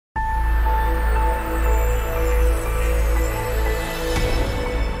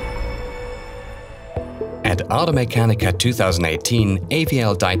Automechanika 2018,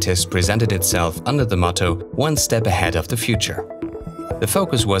 AVL DITEST presented itself under the motto "One step ahead of the future." The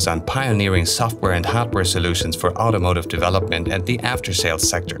focus was on pioneering software and hardware solutions for automotive development and the after-sales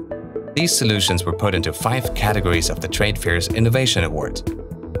sector. These solutions were put into 5 categories of the trade fair's Innovation Awards.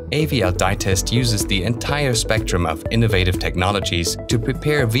 AVL DITEST uses the entire spectrum of innovative technologies to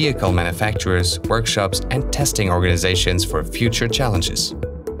prepare vehicle manufacturers, workshops and testing organizations for future challenges.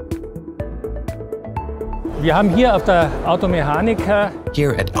 Wir haben hier auf der Automechanika.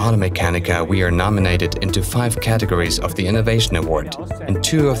 Here at Automechanika, we are nominated into 5 categories of the Innovation Award. In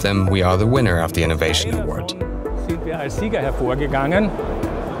 2 of them, we are the winner of the Innovation Award. Sind wir als Sieger hervorgegangen.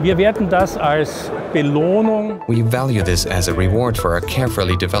 Wir werten das als Belohnung. We value this as a reward for our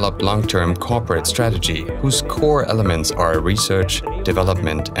carefully developed long-term corporate strategy, whose core elements are research,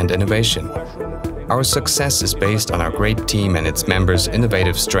 development and innovation. Our success is based on our great team and its members'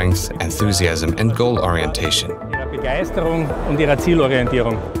 innovative strength, enthusiasm and goal orientation. Ihrer Begeisterung und ihrer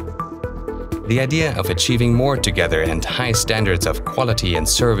Zielorientierung. The idea of achieving more together and high standards of quality and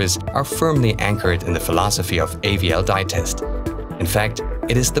service are firmly anchored in the philosophy of AVL DITEST. In fact,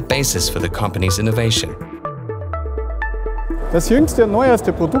 it is the basis for the company's innovation. Das jüngste und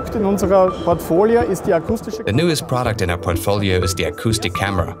neueste Produkt in unserer Portfolio ist die akustische. The newest product in our portfolio is the acoustic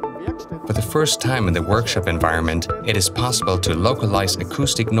camera. For the first time in the workshop environment, it is possible to localize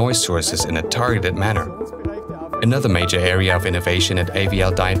acoustic noise sources in a targeted manner. Another major area of innovation at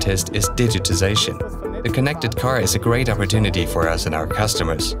AVL DITEST is digitization. The connected car is a great opportunity for us and our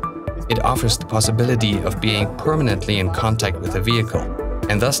customers. It offers the possibility of being permanently in contact with the vehicle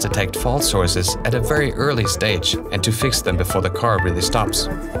and thus detect fault sources at a very early stage and to fix them before the car really stops.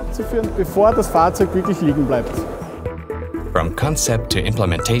 Bevor das Fahrzeug wirklich liegen bleibt. From concept to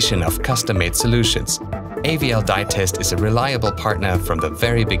implementation of custom-made solutions, AVL DITEST is a reliable partner from the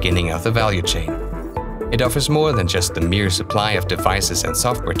very beginning of the value chain. It offers more than just the mere supply of devices and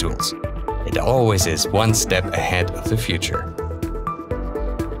software tools. It always is one step ahead of the future.